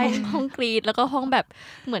รีดใช่ห้องกรีดแล้วก็ห้องแบบ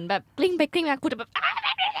เหมือนแบบกลิ้งไปกลิ้งมากูจะแบบ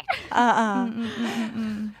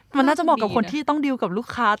มันน่าจะเหมาะกับคนที่ต้องดีลกับลูก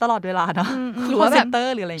ค้าตลอดเวลาเนาะหรือว่าเซ็นเตอ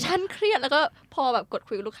ร์หรืออะไรฉันเครียดแล้วก็พอแบบกด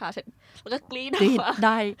คุยกับลูกค้าเสร็จแล้วก็กรีดไ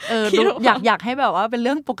ด้อยากให้แบบว่าเป็นเ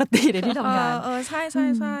รื่องปกติในที่ทำงานใ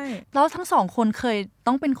ช่แล้วทั้งสองคนเคย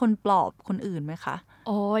ต้องเป็นคนปลอบคนอื่นไหมคะ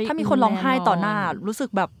ถ้ามีคนร้องไห้ต่อหน้ารู้สึก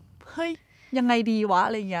แบบเฮ้ยยังไงดีวะอ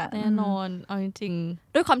ะไรเงี้ยแน่นอนเอาจริง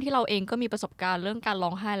ๆด้วยความที่เราเองก็มีประสบการณ์เรื่องการร้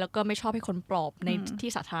องไห้แล้วก็ไม่ชอบให้คนปลอบในที่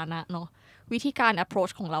สาธารณะเนาะวิธีการ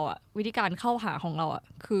approach ของเราอะวิธีการเข้าหาของเราอะ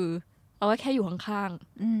คือเราก็แค่อยู่ข้าง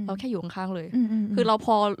ๆเราแค่อยู่ข้างๆเลยคือเราพ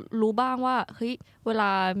อรู้บ้างว่าเฮ้ยเวลา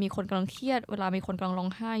มีคนกำลังเครียดเวลามีคนกำลังร้อง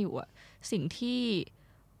ไห้อยู่อะสิ่งที่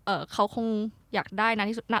เขาคงอยากได้นะ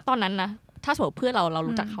ที่สุดณตอนนั้นนะถ้าสมมติเพื่อนเรา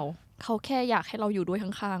รู้จักเขาแค่อยากให้เราอยู่ด้วย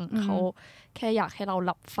ข้างๆเขาแค่อยากให้เรา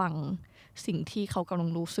รับฟังสิ่งที่เขากำลัง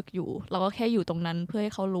รู้สึกอยู่เราก็แค่อยู่ตรงนั้นเพื่อใ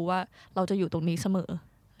ห้เขารู้ว่าเราจะอยู่ตรงนี้เสมอ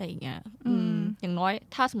อะไรอย่างเงี้ยอย่างน้อย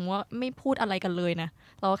ถ้าสมมติว่าไม่พูดอะไรกันเลยนะ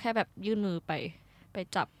เราก็แค่แบบยื่นมือไป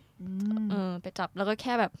จับไปจับแล้วก็แ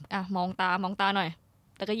ค่แบบมองตาหน่อย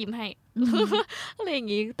แล้วก็ยิ้มให้ อะไรอย่าง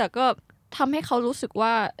งี้แต่ก็ทำให้เขารู้สึกว่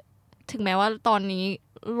าถึงแม้ว่าตอนนี้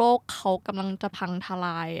โลกเขากำลังจะพังทล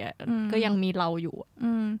ายก็ยังมีเราอยู่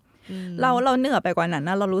เราเหนือไปกว่านั้น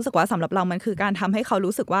นะเรารู้สึกว่าสำหรับเรามันคือการทำให้เขา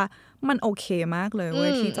รู้สึกว่ามันโอเคมากเลยเว้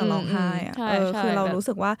ยที่จะร้องไห้อะคือเรารู้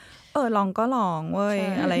สึกว่าลองก็ลองเว้ย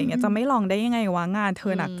อะไรอย่างเงี้ยจะไม่ลองได้ยังไงวะงานเธ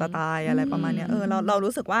อหนักจะตายอะไรประมาณเนี้ยเรา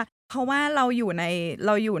รู้สึกว่าเพราะว่าเราอ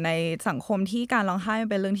ยู่ในสังคมที่การร้องไห้มัน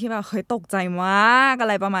เป็นเรื่องที่แบบเคยตกใจมากอะ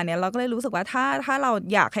ไรประมาณเนี้ยเราก็เลยรู้สึกว่าถ้าเรา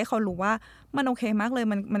อยากให้เขารู้ว่ามันโอเคมากเลย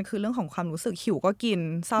มันคือเรื่องของความรู้สึกหิวก็กิน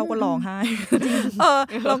เศร้าก็ร้องไห้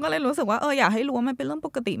เราก็เลยรู้สึกว่าอยากให้รู้ว่ามันเป็นเรื่องป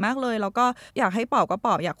กติมากเลยแล้วก็อยากให้ปลอบก็ป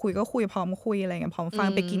ลอบอยากคุยก็คุยพร้อมคุยอะไรเงี้ยพร้อมฟัง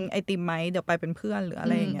ไปกินไอติมไหมเดี๋ยวไปเป็นเพื่อนหรืออะ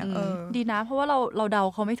ไรอย่างเงี้ยดีนะเพราะว่าเราเดา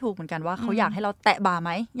เขาไม่ถูกเหมือนกันว่าเขาอยากให้เราแตะบ่าไห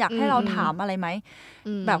มอยากให้เราถามอะไรไหม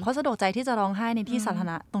แบบเขาสะดวกใจที่จะร้องไห้ในที่สาธาร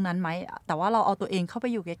ณะตรงนั้นไหมแต่ว่าเราเอาตัวเองเข้าไป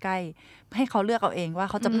อยู่ใกล้ๆให้เขาเลือกเอาเองว่า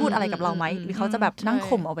เขาจะพูดอะไรกับเราไหมหรือเขาจะแบบนั่ง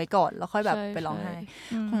ข่มเอาไว้ก่อนแล้วค่อยแบบไปร้องไห้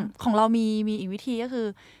ของเรามีอีกวิธีก็คือ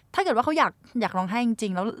ถ้าเกิดว่าเขาอยากร้องไห้จริ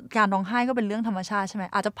งๆแล้วการร้องไห้ก็เป็นเรื่องธรรมชาติใช่ไหม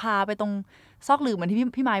อาจจะพาไปตรงซอกหลืบเหมือนที่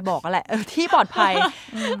พี่มายบอกกันแหละที่ปลอดภัย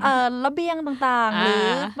ระเบียงต่างๆหรือ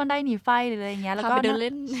บันไดหนีไฟหรืออะไรอย่างเงี้ยแล้วก็เดินเ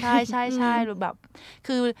ล่นใช่หรือแบบ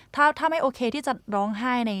คือถ้าไม่โอเคที่จะร้องไ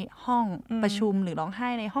ห้ในห้องประชุมหรือร้องไห้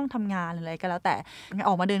ในห้องทำงานอะไรก็แล้วแต่อ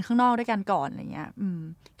อกมาเดินข้างนอกด้วยกันก่อนอะไรเงี้ย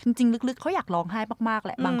จริงๆลึกๆเขาอยากร้องไห้มากๆแ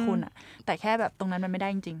หละบางคนอ่ะแต่แค่แบบตรงนั้นมันไม่ได้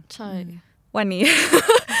จริงๆใช่วันนี้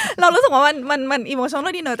เรารู้สึกว่ามันอิโมชั่นเร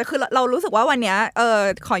าดีเนอะแต่คือเรารู้สึกว่าวันนี้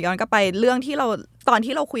ขอย้อนกลับไปเรื่องที่เราตอน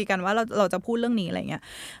ที่เราคุยกันว่าเราจะพูดเรื่องนี้อะไรเงี้ย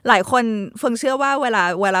หลายคนเฟิงเชื่อว่าเ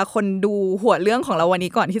วลาคนดูหัวเรื่องของเราวัน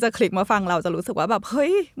นี้ก่อนที่จะคลิกมาฟังเราจะรู้สึกว่าแบบเฮ้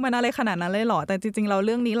ยมันอะไรขนาดนั้นเลยหรอแต่จริงๆเราเ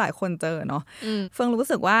รื่องนี้หลายคนเจอเนาะเฟิงรู้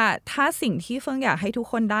สึกว่าถ้าสิ่งที่เฟิงอยากให้ทุก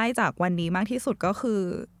คนได้จากวันนี้มากที่สุดก็คือ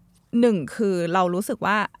หนึ่งคือเรารู้สึก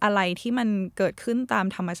ว่าอะไรที่มันเกิดขึ้นตาม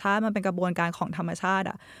ธรรมชาติมันเป็นกระบวนการของธรรมชาติ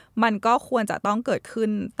อ่ะมันก็ควรจะต้องเกิดขึ้น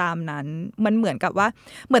ตามนั้นมันเหมือนกับว่า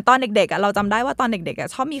เหมือนตอนเด็กๆอ่ะเราจำได้ว่าตอนเด็กๆอ่ะ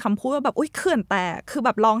ชอบมีคำพูดว่าแบบอุ๊ยเขื่อนแตกคือแบ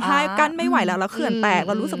บร้องไห้กั้นไม่ไหวแล้วเขื่อนแตกเ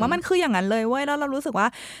รารู้สึกว่ามันคืออย่างนั้นเลยเว้ยแล้วเรารู้สึกว่า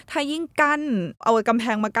ถ้ายิ่งกั้นเอากำแพ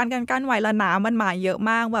งมากั้นไว้แล้วน้ำมันมาเยอะ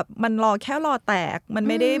มากแบบมันแค่รอแตกมันไ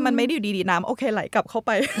ม่ได้อยู่ดีๆน้ำโอเคไหลกลับเข้าไ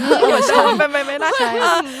ปมันไม่ได้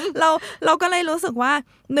เราก็เลยรู้สึกว่า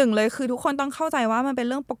หนึ่งเลยคือทุกคนต้องเข้าใจว่ามันเป็น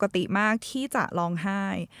เรื่องปกติมากที่จะร้องไห้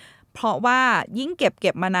เพราะว่ายิ่งเ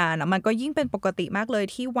ก็บมานานมันก็ยิ่งเป็นปกติมากเลย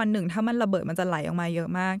ที่วันหนึ่งถ้ามันระเบิดมันจะไหลออกมาเยอะ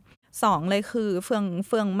มากสองเลยคือเ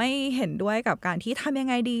ฟืองไม่เห็นด้วยกับการที่ทำยัง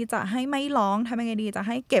ไงดีจะให้ไม่ร้องทำยังไงดีจะใ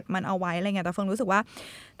ห้เก็บมันเอาไว้อะไรเงี้ยแต่เฟืองรู้สึกว่า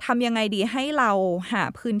ทำยังไงดีให้เราหา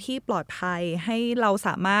พื้นที่ปลอดภัยให้เราส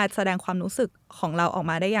ามารถแสดงความรู้สึกของเราออก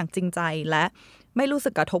มาได้อย่างจริงใจและไม่รู้สึ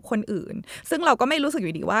กกระทบคนอื่นซึ่งเราก็ไม่รู้สึกอ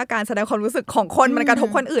ยู่ดีว่าการแสดงความรู้สึกของคนมันกระทบ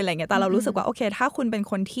คนอื่นอะไรเงี้ยแต่เรารู้สึกว่าโอเคถ้าคุณเป็น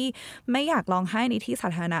คนที่ไม่อยากร้องไห้ในที่สา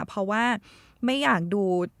ธารณะเพราะว่าไม่อยากดู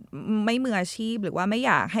ไม่มืออาชีพหรือว่าไม่อ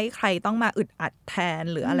ยากให้ใครต้องมาอึดอัดแทน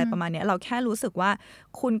หรืออะไรประมาณนี้เราแค่รู้สึกว่า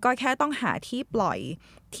คุณก็แค่ต้องหาที่ปล่อย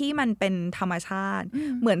ที่มันเป็นธรรมชาติ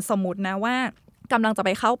เหมือนสมมุตินะว่ากำลังจะไป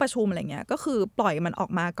เข้าประชุมอะไรเงี้ยก็คือปล่อยมันออ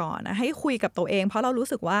กมาก่อนนะให้คุยกับตัวเองเพราะเรารู้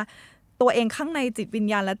สึกว่าตัวเองข้างในจิตวิญ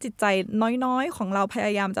ญาณและจิตใจน้อยๆของเราพย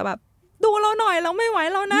ายามจะแบบดูเราหน่อยเราไม่ไหว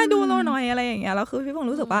แล้วนะดูเราหน่อยอะไรอย่างเงี้ยแล้วคือพี่พง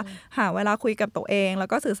รู้สึกว่าหาเวลาคุยกับตัวเองแล้ว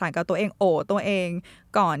ก็สื่อสารกับตัวเองตัวเอง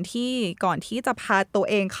ก่อนที่จะพาตัว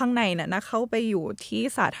เองข้างในน่ะนะเข้าไปอยู่ที่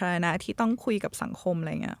สาธารณะที่ต้องคุยกับสังคมอะไ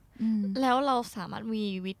รเงี้ยแล้วเราสามารถมี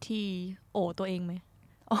วิธีตัวเองไหม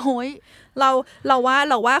โอ้ยเรา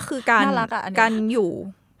ว่าคือการอยู่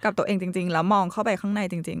กับตัวเองจริงๆแล้วมองเข้าไปข้างใน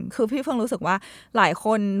จริงๆคือพี่เฟิงรู้สึกว่าหลายค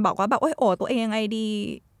นบอกว่าแบบตัวเองยังไงดี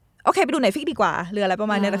โอเคไปดูNetflixดีกว่าหรืออะไรประ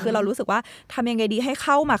มาณนี้แต่คือเรารู้สึกว่าทำยังไงดีให้เ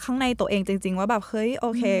ข้ามาข้างในตัวเองจริงๆว่าแบบเฮ้ยโอ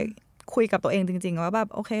เคคุยกับตัวเองจริงๆว่าแบบ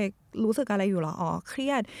โอเครู้สึกอะไรอยู่หรอเครี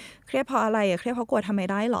ยดเพราะอะไรเครียดเพราะกลัวทำไม่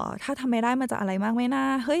ได้หรอถ้าทำไม่ได้มันจะอะไรมากไม่น่า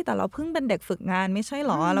เฮ้ยแต่เราเพิ่งเป็นเด็กฝึกงานไม่ใช่ห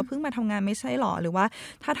รอเราเพิ่งมาทำงานไม่ใช่หรอหรือว่า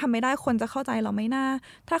ถ้าทำไม่ได้คนจะเข้าใจเราไม่น่า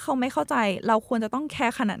ถ้าเขาไม่เข้าใจเราควรจะต้องแค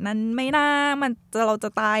ร์ขนาดนั้นไม่น่าเราจะ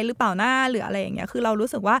ตายหรือเปล่าหน้าหรืออะไรอย่างเงี้ยคือเรารู้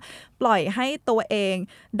สึกว่าปล่อยให้ตัวเอง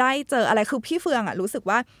ได้เจออะไรคือพี่เฟืองรู้สึก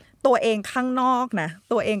ว่าตัวเองข้างนอกนะ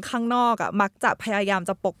ตัวเองข้างนอกมักจะพยายาม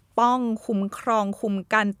จะปกป้องคุ้มครองคุม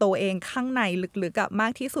กันตัวเองข้างในลึกๆมา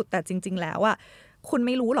กที่สุดแต่จริงๆแล้วคุณไ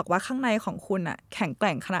ม่รู้หรอกว่าข้างในของคุณแข็งแก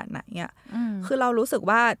ร่งขนาดไหนคือเรารู้สึก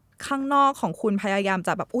ว่าข้างนอกของคุณพยายามจ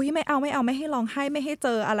ะแบบอุ้ยไม่เอาไม่ให้ร้องไห้ไม่ให้เจ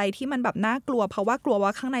ออะไรที่มันแบบน่ากลัวเพราะว่ากลัวว่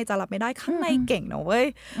าข้างในจะรับไม่ได้ข้างในเก่งนะเว้ย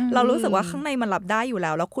เรารู้สึกว่าข้างในมันรับได้อยู่แล้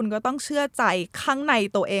วคุณก็ต้องเชื่อใจข้างใน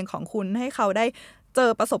ตัวเองของคุณให้เขาได้เจ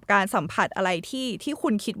อประสบการณ์สัมผัสอะไรที่คุ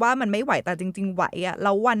ณคิดว่ามันไม่ไหวแต่จริงๆไหวแ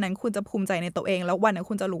ล้ววันนั้นคุณจะภูมิใจในตัวเองแล้ววันนั้น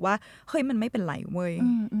คุณจะรู้ว่าเฮ้ยมันไม่เป็นไรเว้ย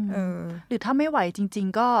หรือถ้าไม่ไหวจริง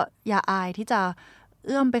ๆก็อย่าอายที่จะเ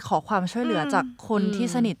อื้อมไปขอความช่วยเหลือจากคนที่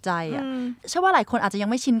สนิทใจเชื่อว่าหลายคนอาจจะยัง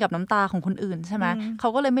ไม่ชินกับน้ำตาของคนอื่นใช่ไหมเขา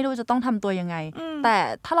ก็เลยไม่รู้จะต้องทำตัวยังไงแต่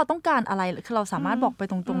ถ้าเราต้องการอะไรคือเราสามารถบอกไป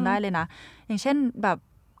ตรงๆได้เลยนะอย่างเช่นแบบ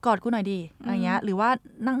กอดกูหน่อยดีอะไรเงี้ยหรือว่า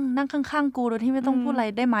นั่งข้างๆกูโดยที่ไม่ต้องพูดอะไร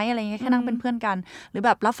ได้ไหมอะไรเงี้ยแค่นั่งเป็นเพื่อนกันหรือแ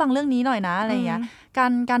บบรับฟังเรื่องนี้หน่อยนะอะไรเงี้ย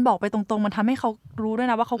การบอกไปตรงๆมันทำให้เขารู้ด้วย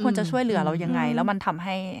นะว่าเขาควรจะช่วยเหลือเรายังไงแล้วมันทำใ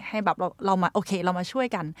ห้แบบเรามาโอเคเรามาช่วย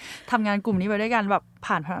กันทำงานกลุ่มนี้ไปด้วยกันแบบ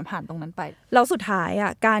ผ่านตรงนั้นไปแล้วสุดท้ายอ่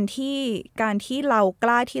ะการที่เราก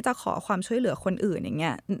ล้าที่จะขอความช่วยเหลือคนอื่นอย่างเงี้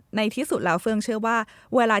ยในที่สุดแล้วเฟืองเชื่อว่า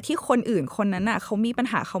เวลาที่คนอื่นคนนั้นอ่ะเขามีปัญ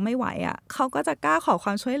หาเขาไม่ไหวอ่ะเขาก็จะกล้าขอคว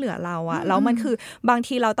ามช่วยเหลือเราอ่ะแล้วมันคือบาง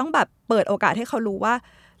ทีเราต้องแบบเปิดโอกาสให้เขารู้ว่า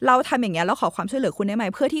เราทำอย่างเงี้ยเราขอความช่วยเหลือคุณได้ไหม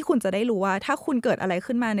เพื่อที่คุณจะได้รู้ว่าถ้าคุณเกิดอะไร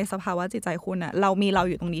ขึ้นมาในสภาวะจิตใจคุณอ่ะเรา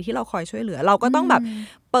อยู่ตรงนี้ที่เราคอยช่วยเหลือเราก็ต้องแบบ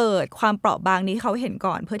เปิดความเปราะบางนี้เขาเห็น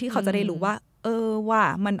ก่อนเพื่อที่เขาจะได้รู้ว่าว่า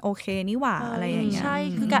มันโอเคนี่หว่าอะไรอย่างเงี้ยใช่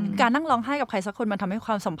คือการนั่งร้องไห้กับใครสักคนมันทำให้ค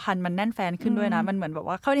วามสัมพันธ์มันแน่นแฟนขึ้นด้วยนะมันเหมือนแบบ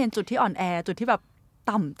ว่าเขาเห็นจุดที่อ่อนแอจุดที่แบบ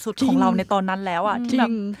ต่ำสุดของเราในตอนนั้นแล้วอ่ะที่แบ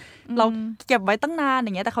บเราเก็บไว้ตั้งนานอ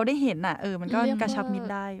ย่างเงี้ยแต่เขาได้เห็นอ่ะมันก็กระชับมิตร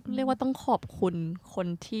ได้เรียกว่าต้องขอบคุณคน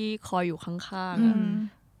ที่คอยอยู่ข้าง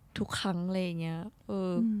ๆทุกครั้งเลยเงี้ย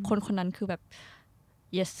คนนั้นคือแบบ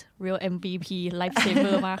yes real MVP life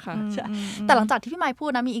saver มากค่ะแต่หลังจากที่พี่ไมค์พูด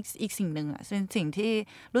นะมีอีกสิ่งหนึ่งอ่ะเป็นสิ่งที่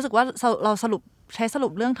รู้สึกว่าเราสรุ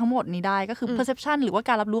ปเรื่องทั้งหมดนี้ได้ก็คือ perception หรือว่า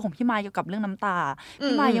การรับรู้ของพี่ไมค์เกี่ยวกับเรื่องน้ำตา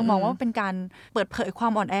พี่ไมค์ยังมองว่าเป็นการเปิดเผยควา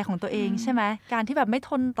มอ่อนแอของตัวเองใช่ไหมการที่แบบไม่ท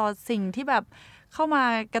นต่อสิ่งที่แบบเข้ามา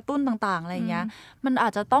กระตุ้นต่างๆอะไรเงี้ยมันอา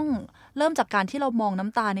จจะต้องเริ่มจากการที่เรามองน้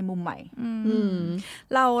ำตาในมุมใหม่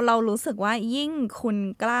เรารู้สึกว่ายิ่งคุณ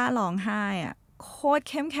กล้าร้องไห้อ่ะโคตร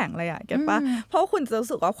เข้มแข็งเลยอ่ะเก็ทปะเพราะคุณจะรู้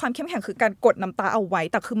สึกว่าความเข้มแข็งคือการกดน้ำตาเอาไว้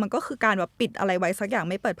แต่คือมันก็คือการแบบปิดอะไรไว้สักอย่าง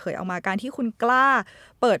ไม่เปิดเผยออกมาการที่คุณกล้า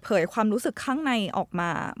เปิดเผยความรู้สึกข้างในออกมา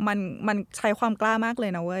มันใช้ความกล้ามากเล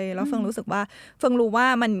ยนะเว้ยแล้วเฟิงรู้สึกว่าเฟิงรู้ว่า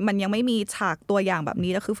มันยังไม่มีฉากตัวอย่างแบบ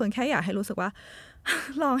นี้แต่คือเฟิงแค่อยากให้รู้สึกว่า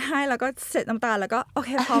ร้องไห้แล้วก็เสร็จน้ำตาแล้วก็โอเค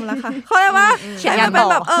พร้อมแล้วค่ะเข้าใจว่าให้มันเป็น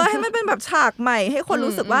แบบให้มันเป็นแบบฉากใหม่ให้คน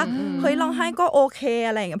รู้สึกว่าเฮ้ยร้องไห้ก็โอเค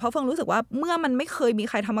อะไรอย่างเงี้ยเพราะเฟิงรู้สึกว่าเมื่อมันไม่เคยมี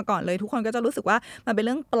ใครทำมาก่อนเลยทุกคนก็จะรู้สึกว่ามันเป็นเ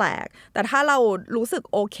รื่องแปลกแต่ถ้าเรารู้สึก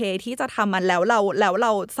โอเคที่จะทำมันแล้วเร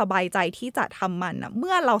าสบายใจที่จะทำมันอะเ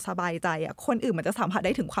มื่อเราสบายใจอะคนอื่นมันจะสัมผัสไ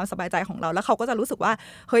ด้ถึงความสบายใจของเราแล้วเขาก็จะรู้สึกว่า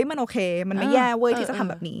เฮ้ยมันโอเคมันไม่แย่เว้ยที่จะทำ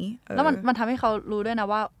แบบนี้แล้วมันทำให้เขารู้ด้วยนะ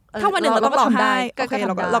ว่าถ้าวันหนึ่งเราต้องร้องไห้โอเค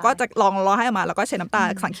เราก็จะร้องไห้ออกมาแล้วก็เช็ดน้ำตา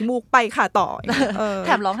สั่งขี้มูกไปค่ะต่อแถ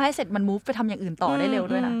มร้องไห้เสร็จมันมูฟไปทำอย่างอื่นต่อได้เร็ว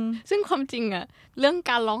ด้วยนะซึ่งความจริงอะเรื่อง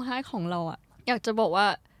การร้องไห้ของเราอะอยากจะบอกว่า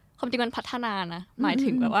ความจริงมันพัฒนานะหมายถึ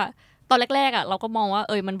งแบบว่าตอนแรกๆอะเราก็มองว่า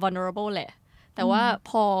มัน vulnerable แหละแต่ว่า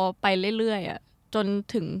พอไปเรื่อยๆอะจน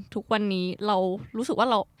ถึงทุกวันนี้เรารู้สึกว่า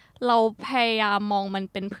เราพยายามมองมัน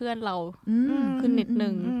เป็นเพื่อนเราขึ้นนิดนึ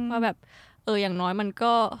งว่าแบบอย่างน้อยมัน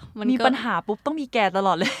มีปัญหาปุ๊บต้องมีแกตล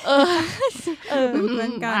อดเลยเพื่อ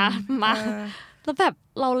นกันมาแล้วแบบ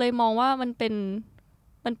เราเลยมองว่ามันเ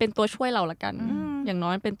ป็นตัวช่วยเราละกันอย่างน้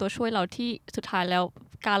อยเป็นตัวช่วยเราที่สุดท้ายแล้ว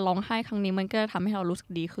การร้องไห้ครั้งนี้มันก็ทำให้เรารู้สึก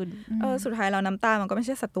ดีขึ้นสุดท้ายเราน้ำตามันก็ไม่ใ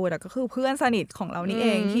ช่ศัตรูแต่ก็คือเพื่อนสนิทของเรานี่เอ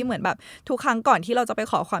งที่เหมือนแบบทุกครั้งก่อนที่เราจะไป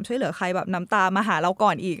ขอความช่วยเหลือใครแบบน้ำตามาหาเราก่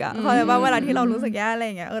อนอีกอ่ะเพราะว่าเวลาที่เรารู้สึกแย่อะไรอ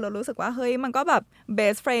ย่างเงี้ยเรารู้สึกว่าเฮ้ยมันก็แบบ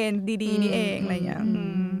best friend ดีๆนี่เองอะไรอย่างเงี้ย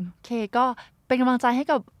โอเคก็เป็นกำลังใจให้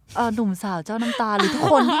กับหนุ่มสาวเจ้าน้ำตาหรือทุก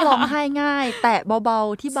คนที่ร้องไห้ง่ายแต่เบา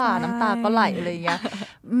ๆที่บ่าน้ำตาก็ไหลอะไรอย่างเงี้ย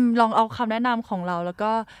ลองเอาคำแนะนำของเราแล้ว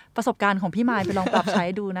ก็ประสบการณ์ของพี่มายไปลองปรับใช้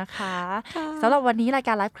ดูนะคะสำหรับวันนี้รายก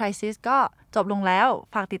าร Life Crisis ก็จบลงแล้ว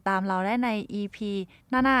ฝากติดตามเราได้ใน EP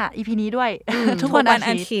หน้า EP นี้ด้วยทุกวันอา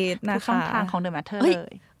ทิตย์ทุกช่องทางของ The Matter เล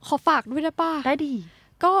ยขอฝากด้วยได้ป่ะได้ดี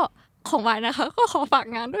ก็ของไม้นะคะก็ขอฝาก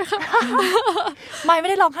งานด้วยค่ะไม่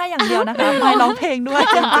ได้ร้องไห้อย่างเดียวนะคะไม่ร้องเพลงด้วย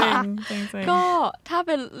จริงๆก็ถ้าเ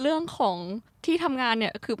ป็นเรื่องของที่ทำงานเนี่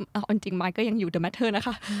ยคือจริงๆไม้ก็ยังอยู่ The Matter นะค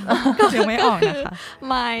ะยังไม่ออกนะคะ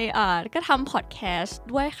ไม้ก็ทำพอดแคสต์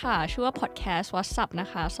ด้วยค่ะชื่อว่าพอดแคสต์ What's Up นะ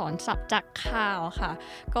คะสอนศัพท์จากข่าวค่ะ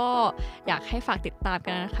ก็อยากให้ฝากติดตาม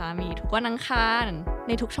กันนะคะมีทุกวันอังคารใ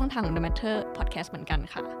นทุกช่องทางของ The Matter Podcast เหมือนกัน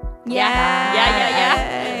ค่ะ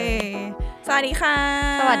สวัสดีค่ะ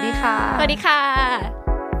สวัสดีค่ะสวัสดีค่ะ